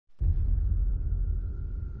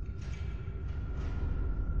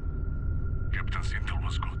captain's intel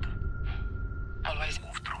was good. Always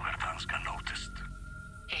Moved through where Tanska noticed.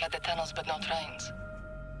 he had the tunnels but no trains.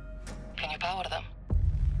 Can you power them?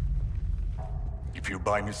 If you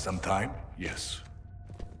buy me some time, yes.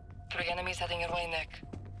 3 enemies heading your way, Nick.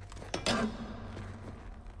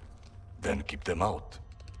 Then keep them out.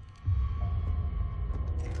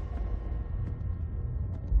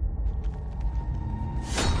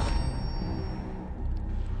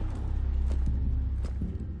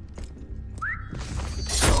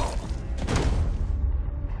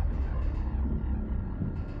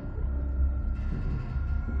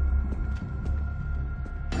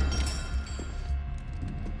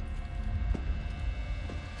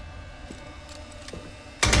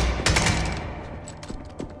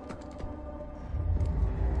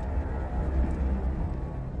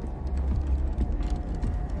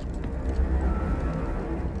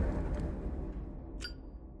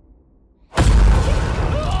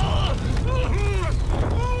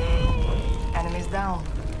 Down.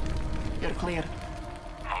 You're clear.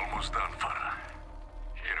 Almost done, Farah.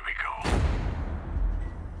 Here we go.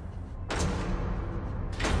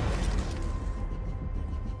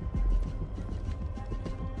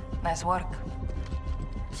 Nice work.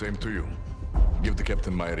 Same to you. Give the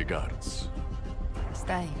captain my regards.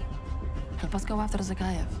 Stay. Help us go after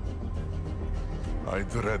Zakayev.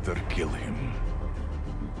 I'd rather kill him.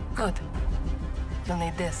 Good. You'll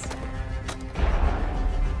need this.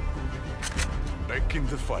 Back in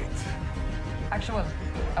the fight. Actual,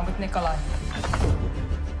 I'm with Nikolai.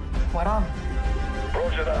 We're on.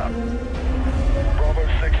 Roger that. Bravo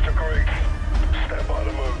 6 to Greek. Stand by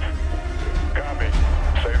the move. Copy.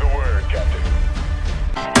 Say the word, Captain.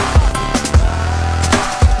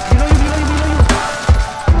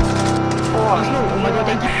 Oh my god,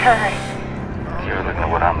 thank you. You're looking at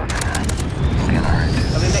what I'm looking at. Scanner.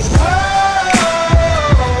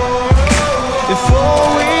 If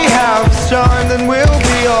all we have is time, then we'll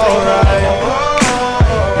be alright.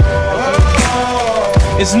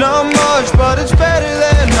 It's not much, but it's better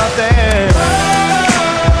than nothing.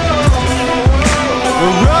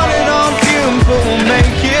 We're running on fumes, but we'll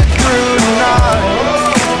make it through tonight.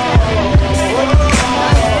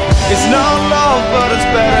 It's not love, but it's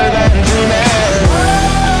better than dreaming.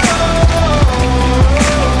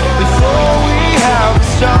 If all we have is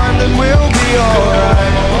time, then we'll be alright.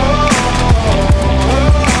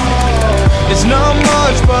 It's not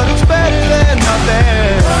much, but it's better than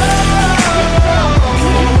nothing.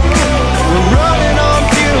 We're running on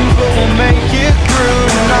fumes, but we'll make it through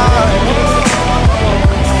tonight.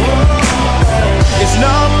 It's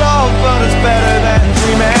not love, but it's better than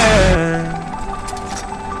dreaming.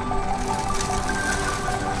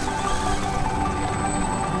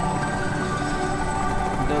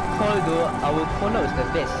 The call though, our call out is the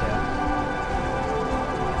best, yeah.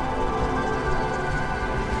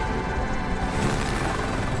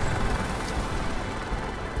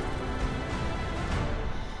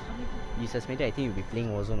 Maybe I think you'll be playing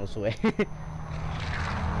Warzone also eh.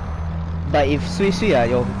 But if Sui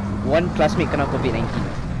your one classmate kena COVID-19,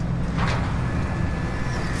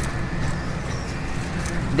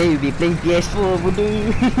 then you'll be playing PS4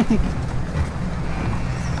 bodoh.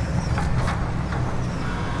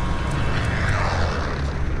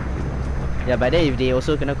 Yeah, but then if they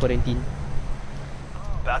also kena quarantine.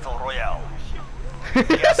 Battle Royale.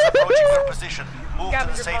 Gas approaching your position. Move to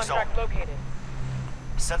the safe zone.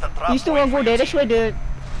 Set a trap. You still want to go there? That's why the...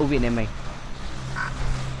 Oh wait, never mind.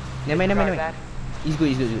 Never mind. It's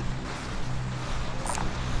good.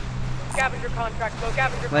 Scavenger contract, low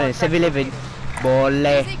scavenger Mana? contract. 7-Eleven.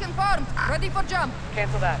 Boleh. DC confirmed. Ready for jump.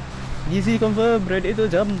 Cancel that. DC confirm. Ready to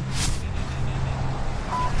jump.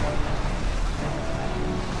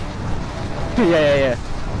 Yeah.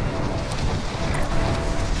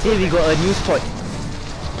 See, we got a new spot.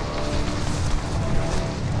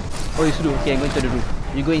 Oh, it's roof. Okay, I'm going to the roof.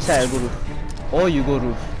 You go inside, I'll go roof. Or you go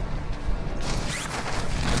roof.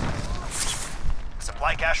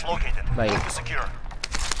 Supply cache located. Baik. Move to secure.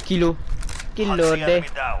 Kilo Hunt the deh. enemy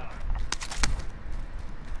down.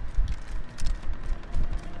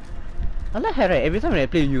 I like her, right? Every time when I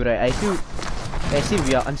play you, right, I feel as if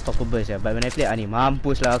we are unstoppable, yeah. But when I play Ani,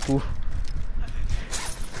 mampus lah aku.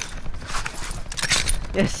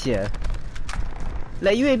 Yes, yeah.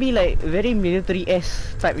 Like you and me, like very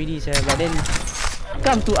military-esque type really, yeah. But then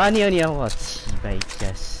come to Ani, wah, cibai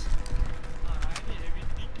just.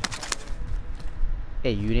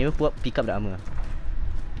 Hey, you never pick up the armor.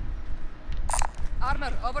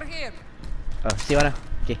 Armor, over here. Oh, see mana?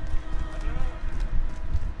 Okay.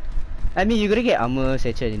 I mean, you gotta get armor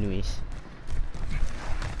satchel anyways.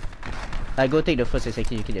 I go take the first and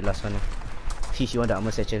second, you get the last one. Fish, you want the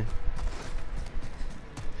armor satchel?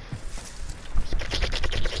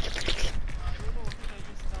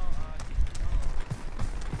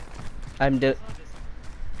 I'm the.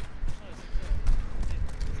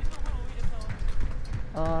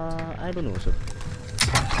 I don't know. So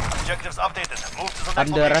Objectives updated. Move to the I'm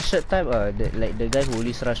next the location. rusher type. Like the guy who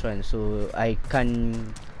always rush one. So I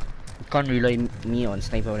can't rely me on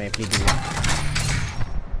sniper when I play duo.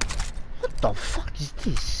 What the fuck is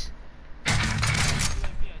this?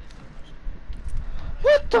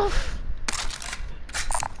 What the?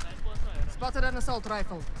 Spotted an assault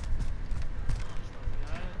rifle.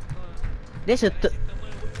 There's a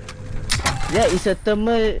yeah, it's a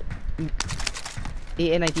thermal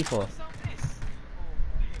AN-94.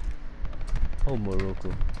 Oh, Morocco.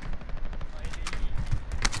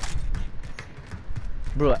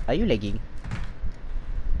 Bro, are you lagging?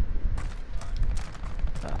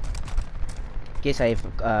 Guess I have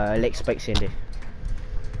lag spikes in there.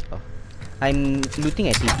 Oh. I'm looting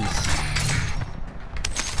at TTs.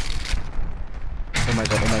 Oh my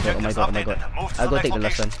god, oh my god, oh my god, oh my god. I'll go take the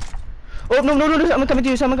last one. Oh no, someone coming to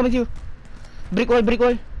you, someone coming to you. Brick wall, brick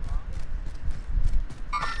wall.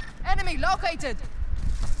 Enemy located.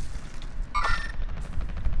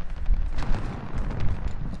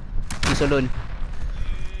 He's alone.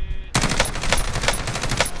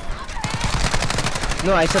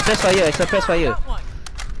 No, I suppress fire, I suppress fire. Got one.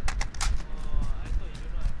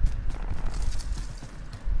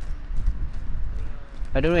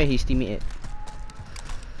 I don't know where his teammate at.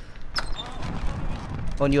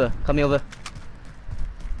 On you, coming over.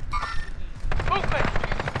 Movement.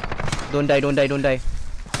 Don't die, don't die, don't die.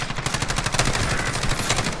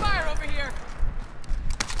 Fire over here.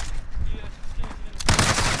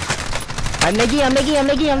 I'm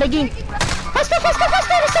lagging. Faster,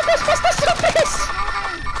 suppress!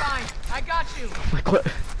 Fine. I got you. Oh my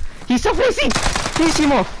god. He's suppressing! Finish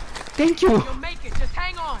him off! Thank you! You'll make it. Just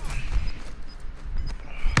hang on.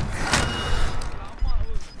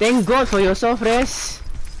 Thank God for your soft rest.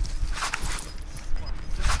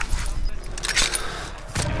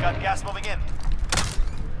 You've got gas moving in.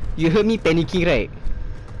 You heard me panicking, right?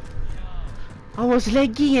 I was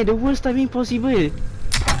lagging at the worst timing possible.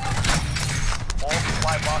 All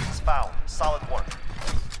supply boxes found. Solid work.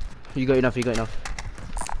 You got enough,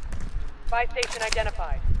 Buy station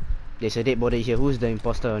identified. There's a dead body here. Who's the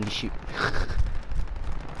imposter on the ship?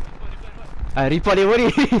 Report it, buddy.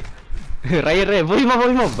 Ryan, vote him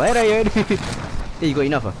off. Bye, Ryan. Hey, you got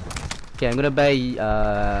enough, Okay, I'm gonna buy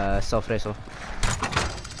soft rest.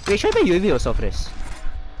 Wait, should I buy UAV or soft rest?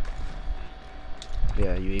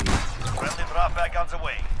 Yeah, UAV. Friendly drop back on the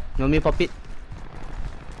way. You want me to pop it?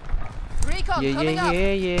 Recon coming up.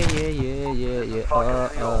 Yeah. Copy.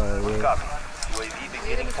 UAV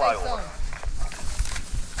beginning flyover.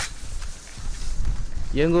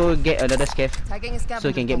 You can go get another scav Tagging a scavenger so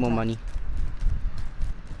you can get more contract. money.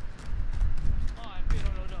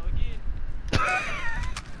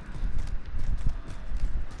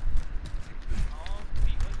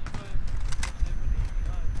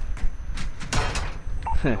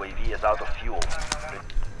 UAV is out of fuel.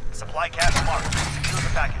 Supply cache marked. Secure the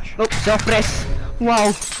package. Oh, self press.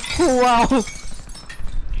 Wow.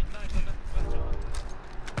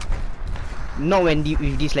 Not when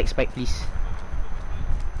with this like spike, please.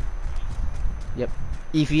 Yep.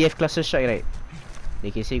 If we have cluster strike, right,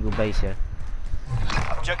 they can say goodbye, sir.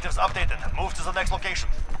 Objectives updated. Move to the next location.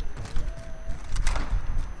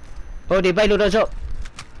 Oh, they buy loadout job.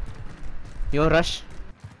 You want rush?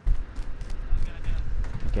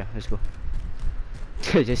 Okay, let's go.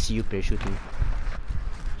 Just see you parachuting.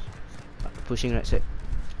 Pushing right side.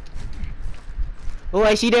 Oh,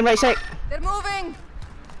 I see them right side. They're moving.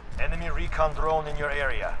 Enemy recon drone in your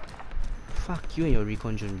area. Fuck you and your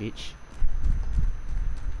recon drone, bitch.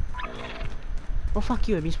 Oh, fuck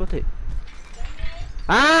you, I've been spotted.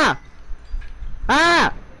 Ah!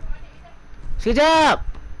 Sekejap!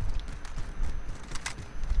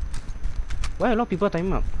 Why a lot of people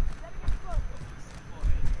time up?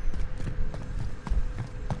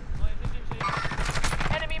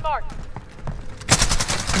 Enemy marked.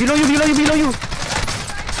 Below you!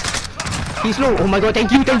 He's low. Oh my god,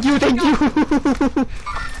 thank you!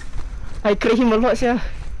 I crit him a lot, sia.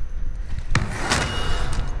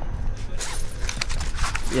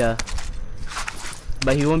 Yeah.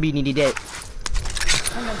 But he won't be needed dead.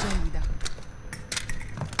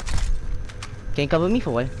 Can you cover me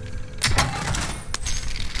for a while?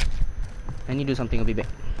 I need to do something, I'll be back.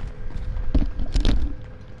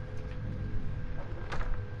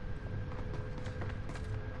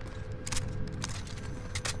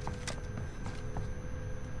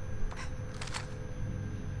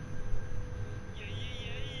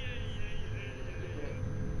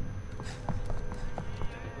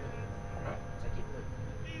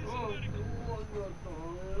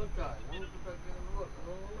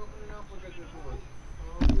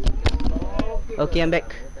 Okay, I'm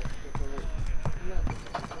back.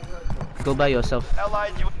 Go by yourself. Allied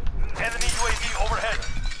enemy UAV overhead.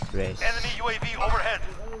 Rest. Enemy UAV overhead.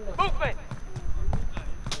 Movement!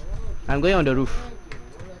 I'm going on the roof.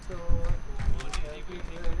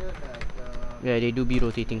 Yeah, they do be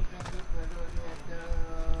rotating.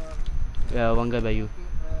 Yeah, one guy by you.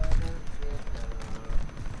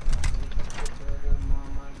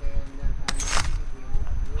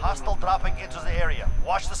 Hostile dropping into the area.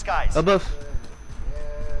 Watch the skies. Above.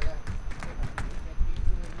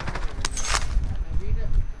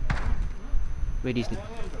 Where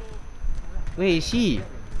is he?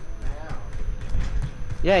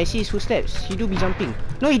 Yeah, I see his footsteps. He do be jumping.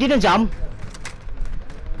 No, he didn't jump.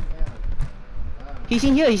 He's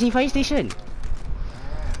in here. He's in fire station.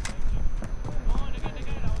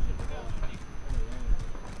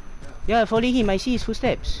 Yeah, following him. I see his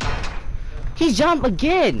footsteps. He jumped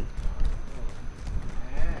again.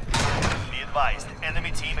 Be advised, enemy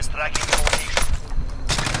team is tracking your location.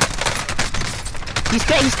 He's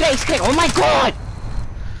cracked. Oh my god!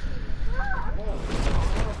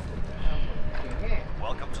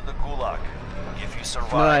 Welcome to the Gulag. If you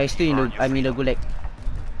survive, No, I still in you earn the. your I'm in the freedom. gulag.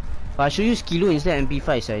 But I should use kilo instead of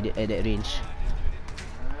MP5 at that range.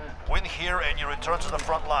 Win here and you return to the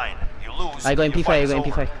front line. You lose. I got your MP5. fight I is got over.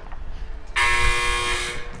 MP5.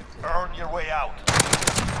 Earn your way out.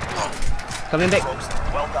 Coming back. Folks,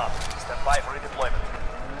 well done. Stand by for redeployment.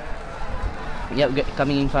 Yep,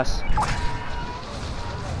 coming in fast.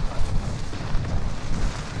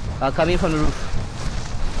 Coming from the roof.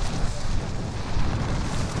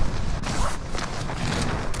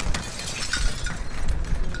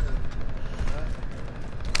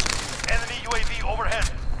 Enemy UAV overhead.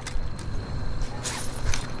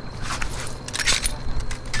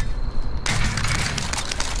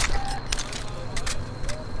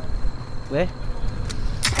 Where?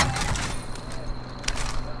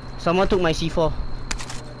 Someone took my C4.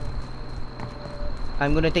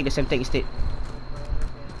 I'm gonna take the Semtech instead.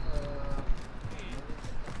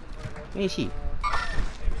 Where is he?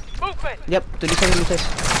 Movement! Yep, 27 meters.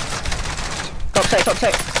 Top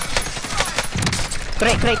side.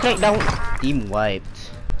 Crack, down. Team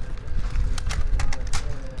wiped.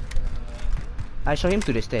 I saw him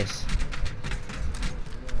to the stairs.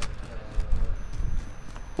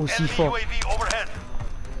 Oh, Enemy C4. UAV overhead.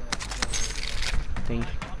 Thank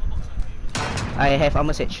you. I have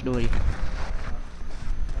armor set, don't worry.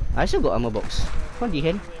 I also got armor box. What the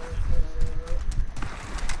hell?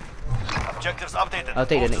 Objectives updated. I'll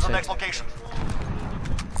take the Move to next the one. next location.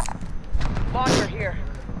 Launcher here.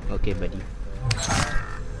 Okay, buddy.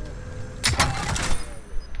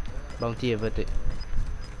 Bounty averted.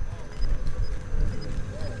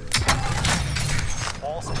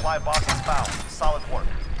 All supply boxes found. Solid work.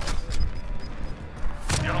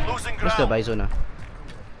 You're losing Where's the ground. buy zone?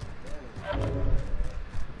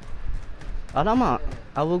 Alamak,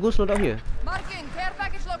 I will go slow down here. Marking care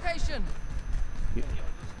package location.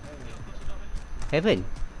 Heaven.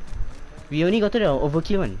 We only got to the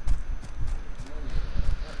overkill one.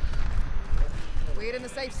 We're in the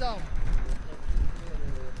safe zone.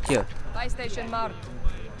 Here. Buy station marked.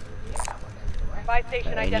 Buy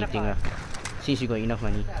station Anything lah. Since you got enough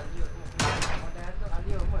money.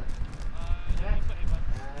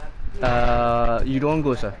 You don't want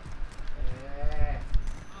ghost ah?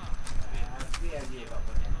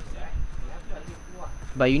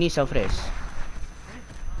 But you need self-res.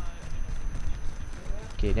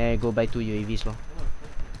 Okay, then I go buy 2 UAVs lor.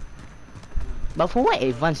 But for what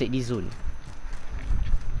advance at this zone?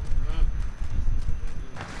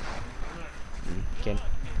 Can.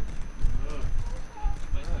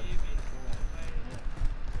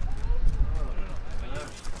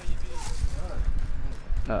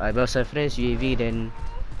 I buy self-res, UAV, then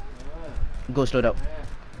go slow down.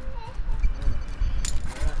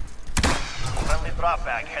 Friendly drop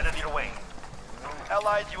bag headed your way.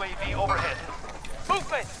 Allied UAV overhead.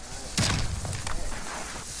 Movement!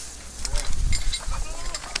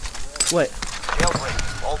 What? Jailbreak.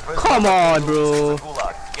 All prisoners Come on, to bro. the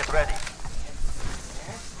Gulag. Get ready.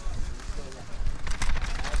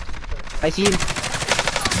 I see him.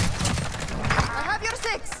 I have your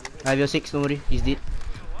 6! I have your 6, don't worry, he's dead.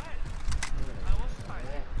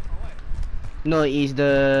 No, it's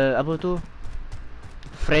the apa tu?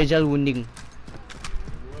 Fragile wounding.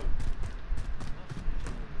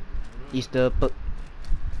 It's the perk.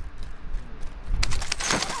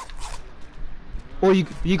 Oh, you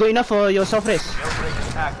got enough for your self-res? Jailbreak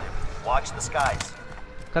is active. Watch the skies.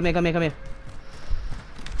 Come here.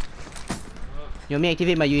 You want me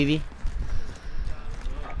activate my UAV?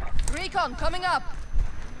 Recon coming up.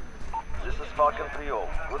 This is Falcon 3-0.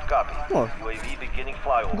 Good copy. Oh. UAV beginning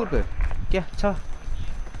flyover. Good ke? Yeah, tsar.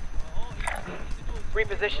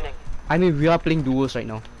 Repositioning. I mean, we are playing duos right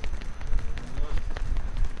now.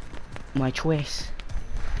 My choice.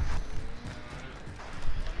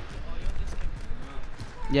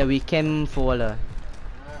 Yeah, we came for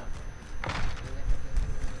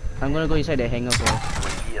I'm gonna go inside the hangar for.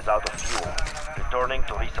 UAV is out of fuel. Returning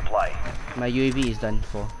to resupply. My UAV is done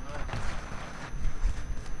for.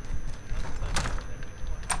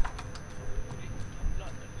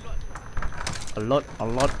 A lot.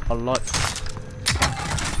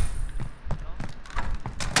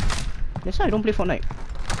 That's why I don't play Fortnite.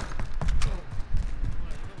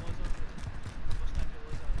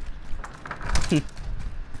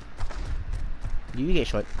 Do you get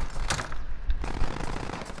shot?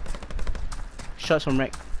 Shots from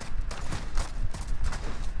Rack.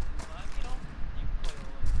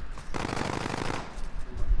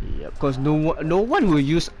 Yeah, because no one will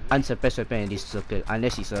use unsuppressed weapon in this circle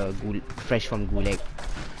unless it's a fresh from Gulag.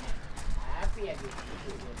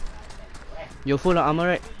 You're full of armor,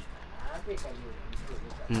 right?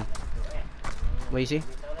 What you say?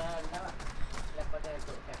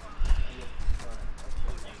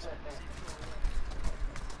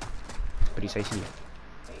 Precisely.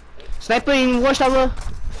 Sniper in watchtower.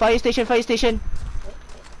 Fire station.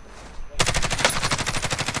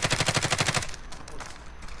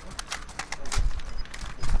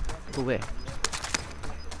 Go where?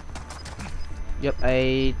 Yep,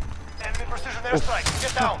 Enemy precision airstrike.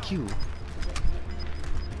 Get down. Fuck you.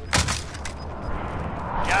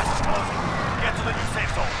 Gas is closing. Get to the new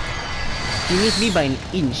safe zone. He missed me by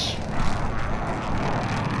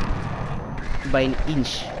an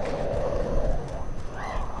inch.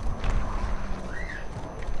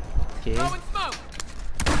 Okay.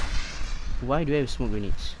 Why do I have smoke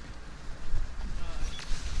grenades?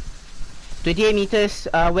 28 meters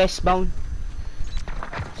westbound.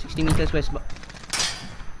 60 meters westbound.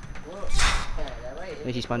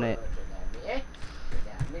 Where's his partner at?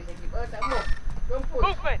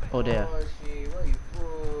 Movement. Oh, there.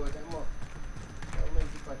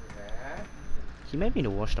 He might be in the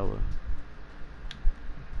watchtower.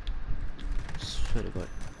 Swear to God.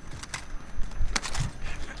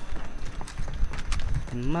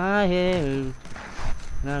 My hair,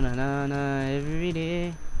 na every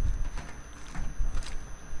day.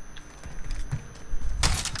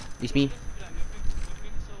 It's me.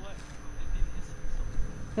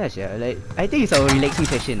 Yes, yeah. Like I think it's our relaxing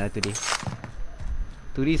session today.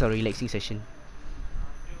 Today is our relaxing session.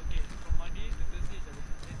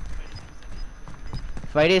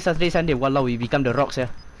 Friday, Saturday, Sunday. Walao, we become the rocks, yeah.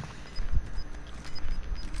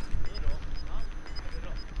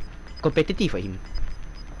 Competitive for him.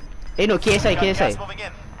 Eh no, KSI. Gas moving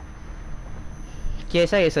in.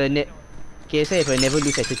 KSI is KSI have a never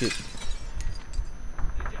lose attitude.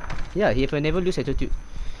 Yeah, he have a never lose attitude.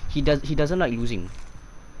 He doesn't like losing.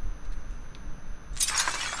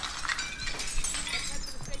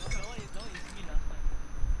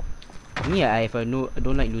 Me, I have a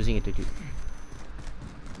don't like losing attitude.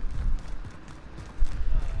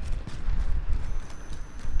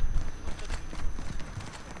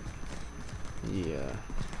 Yeah.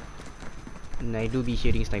 And I do be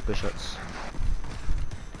hearing sniper shots.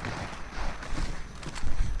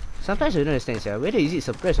 Sometimes I don't understand, whether is it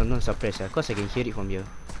suppressed or non suppressed, cause I can hear it from here.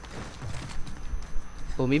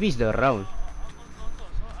 Oh, maybe it's the round.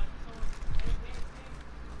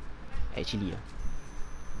 Actually,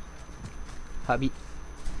 heartbeat.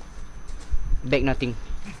 Back nothing.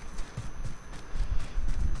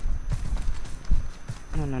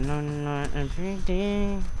 No,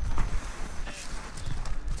 everything.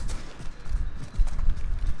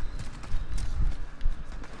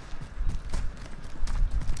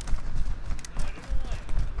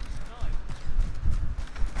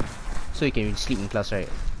 So you can sleep in class, right?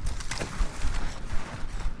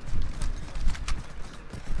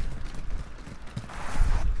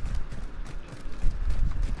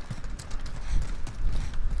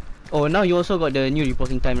 Oh, now you also got the new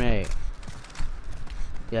reporting time, right?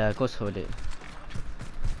 Yeah, cause for that.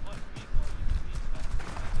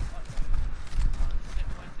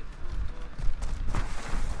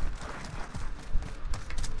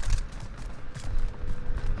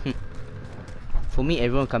 For me,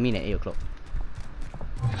 everyone come in at 8 o'clock.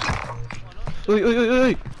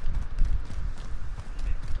 Oi!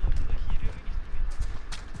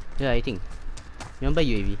 Yeah, I think. Remember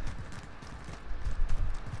UAV?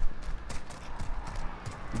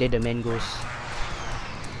 There the man goes.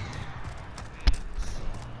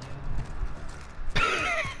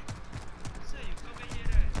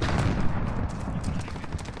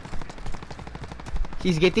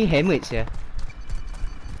 He's getting hammered, yeah.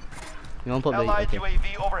 You want pop the Allied okay.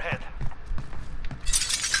 UAV overhead.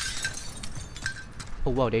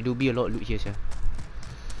 Oh wow, there do be a lot of loot here, yeah.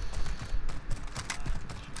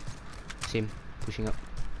 Same, pushing up.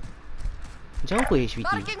 Macam apa HVT?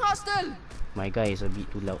 Marking hostile. My guy is a bit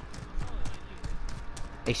too loud.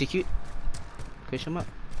 Execute? Question mark?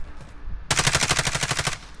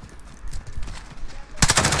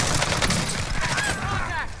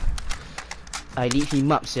 I leave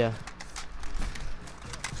him up, sir.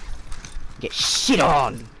 Get shit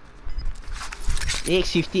on!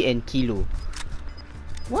 AX50 and kilo.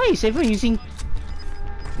 Why is everyone using...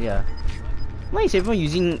 Yeah. Why is everyone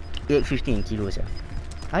using AX50 and kilo, sir?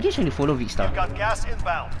 Are they trying to follow Vic Star? You've got gas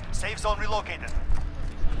inbound. Safe zone relocated.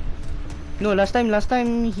 No, last time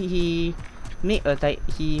he made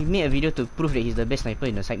a video to prove that he's the best sniper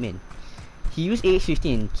in the segment. He used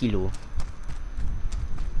AX50 and kilo.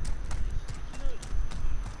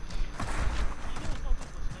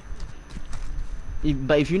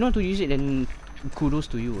 But if you know how to use it, then kudos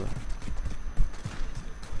to you.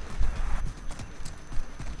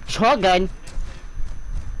 Shotgun.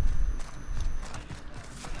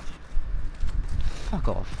 Fuck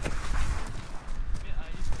off.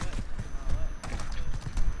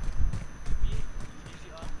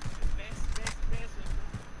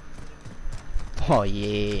 Oh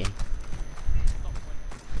yeah.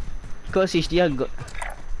 Cause HDR got.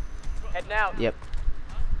 Head now. Yep.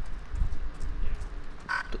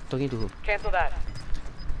 Talking to who? Cancel that.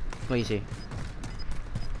 What you say?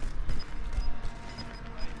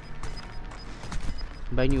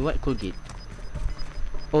 Buy new what? Colgate.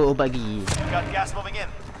 Oh, bagi. You've got gas moving in.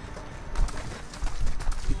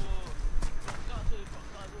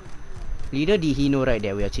 Leader, did he know right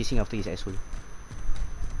that we are chasing after his asshole?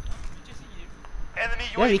 Enemy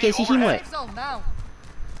Yeah, we UAV can see him overhead. what? Safe zone now.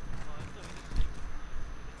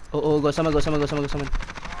 Oh, got someone. Oh,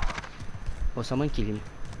 someone kill him.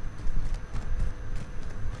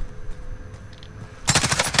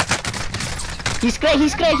 He's cracked.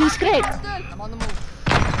 Hostile. I'm on the move.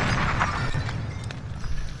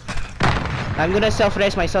 I'm gonna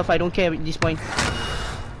self-rest myself, I don't care at this point.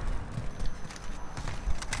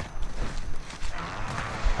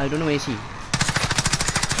 I don't know where is he.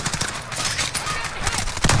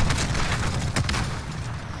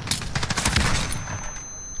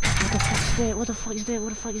 What the fuck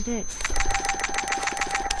is that?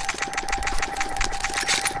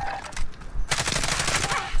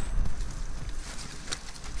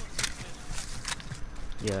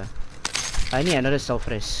 Yeah. I need another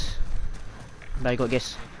self-rest. But I got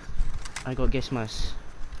gas mask.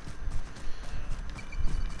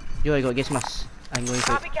 Yo, I got gas mask. I'm going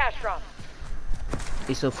for it. Copy cash drop.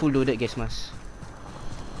 It's a full loaded gas mask.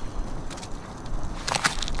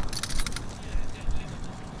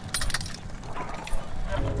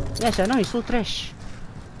 Yes, I know, it's so trash.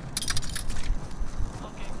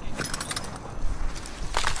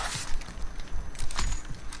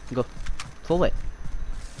 Go. Forward.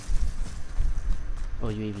 Oh,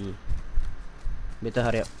 UAV. Better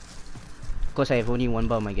hurry up. Cause I have only one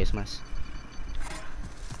bar of my gas mask.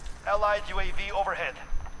 Allied UAV overhead.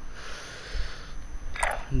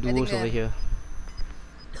 Duos over here.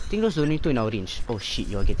 I think those are the only two in our range. Oh shit,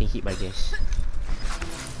 you are getting hit by gas.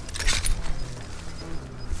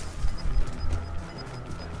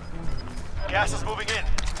 Gas is moving in.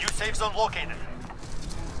 New safe zone located.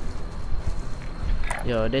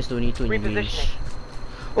 Yeah, that's the only two in range. Repositioning.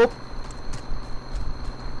 Oh!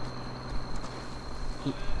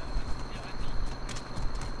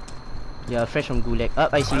 Yeah, fresh from Gulag.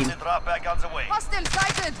 Up, I see him. Friendly drop back on the way. Hostile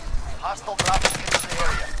sighted. Hostile dropping into the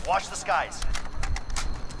area. Watch the skies.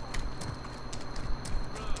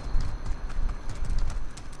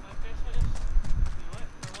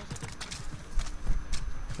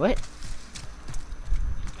 What?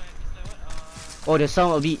 Oh, the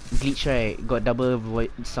sound a bit glitch, right? Got double voice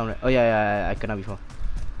sound, right? Oh yeah, I kena before.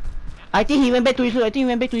 I think he went back to his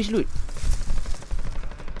loot.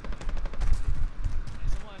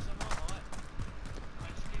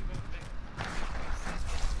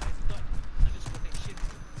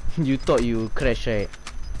 You thought you crashed, right?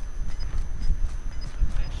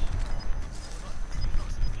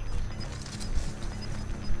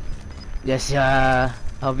 Yes, yeah.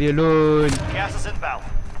 I'll be alone. Gas is inbound.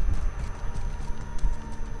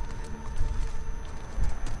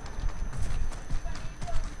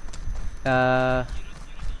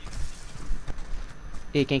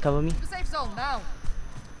 Hey, can you cover me? To safe zone now.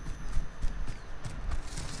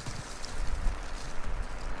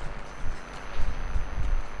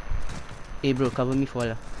 Hey bro, cover me for a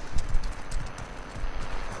while.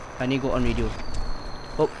 I need to go on radio.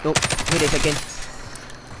 Oh, no. Wait a second.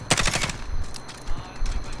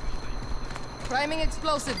 Priming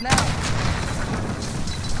explosive now.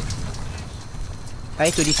 I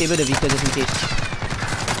have to disable the vehicle just in case.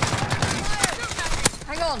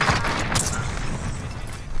 Hang on.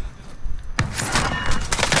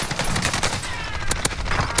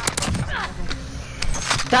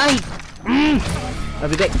 Die! I'll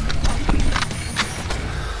be back.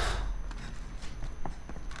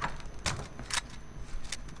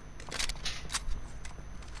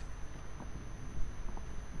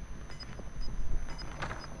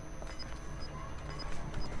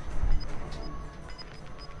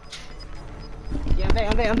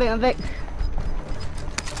 Yeah, I'm back.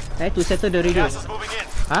 I have to settle the radio. Gas is moving in.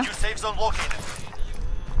 Huh? New safe zone located.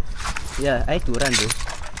 Yeah, I have to run though.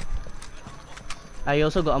 I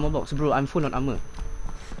also got armor box, bro. I'm full on armor.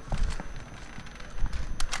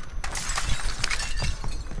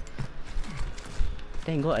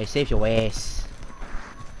 Thank God I saved your ass.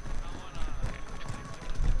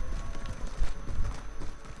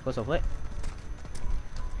 Because of what?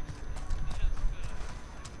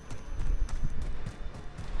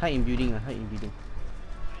 Hide in building, hide in building.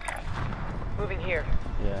 Moving here.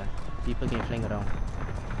 Yeah, people can flank around.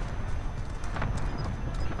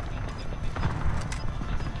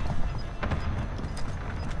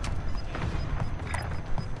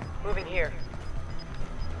 Moving here.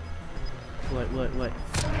 What?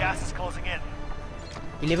 Gas is closing in.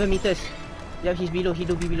 11 meters. Yep, he's below, he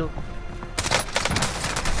do be below.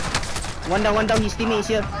 One down, his teammate is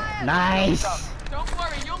here. Nice! Don't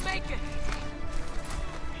worry, you'll make it.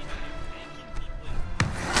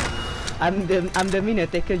 I'm the main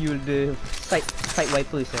attacker, you're the side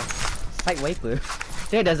wiper, sir. Side wiper?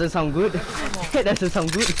 That doesn't sound good. That doesn't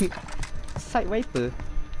sound good. Side wiper.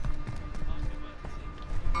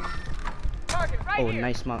 Target right Oh, here.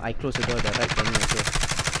 nice mark. I closed the door the right for me also.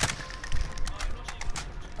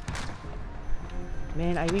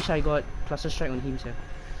 Man, I wish I got cluster strike on him, sir.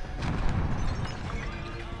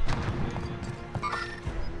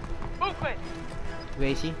 Movement. Where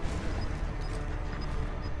is he?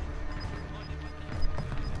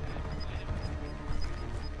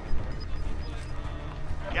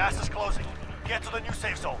 Gas is closing. Get to the new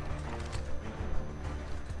safe zone.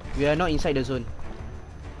 We are not inside the zone.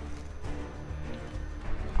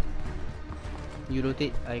 You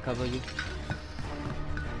rotate, I cover you.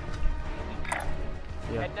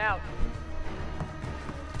 Yeah, Heading out.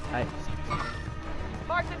 I.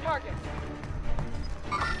 Mark the target.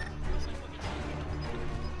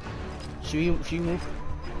 Should we move?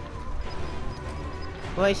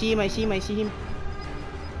 Oh, I see him.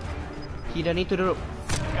 He done into the rope.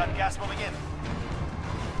 Got gas moving in.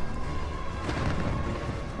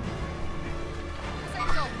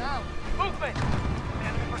 Safe zone now. Movement.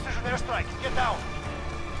 Enemy precision airstrike. Get down.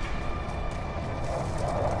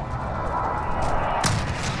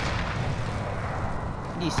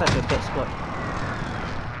 This is such a bad spot.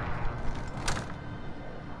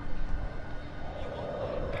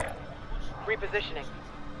 Repositioning.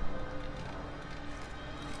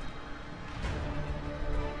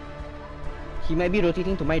 He might be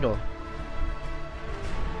rotating to my door.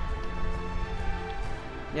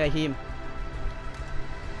 Yeah, him.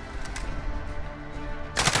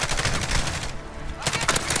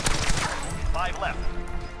 Five left.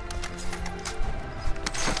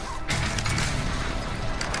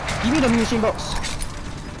 Give me the munition box.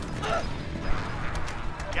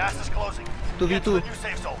 Gas is closing. 2v2. Get to the new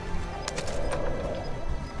safe zone.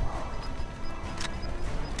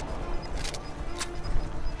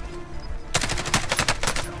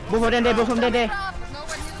 Both of them there. There's nowhere near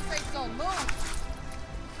the safe zone. Move.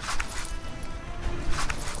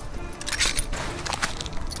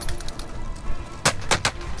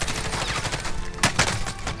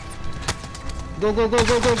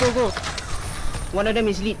 Go. One of them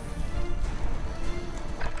is lead.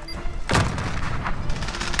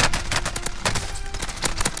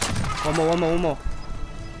 One more.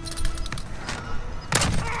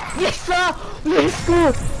 Yes, sir! Let's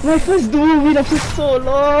go! My first duel win after so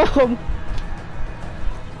long!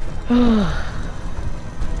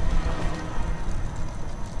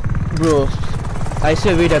 Bro, I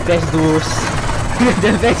swear we're the best duels. We're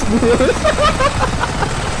the best duels.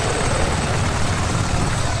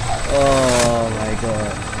 Oh my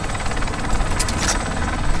god.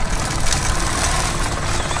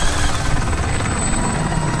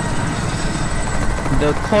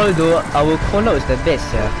 The call though, our call out is the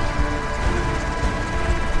best, yeah.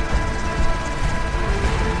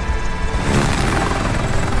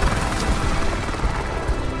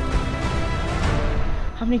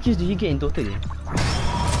 How many kills do you get in total?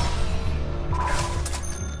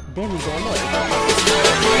 Damn, we got a lot.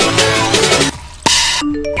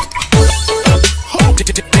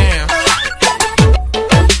 Ho!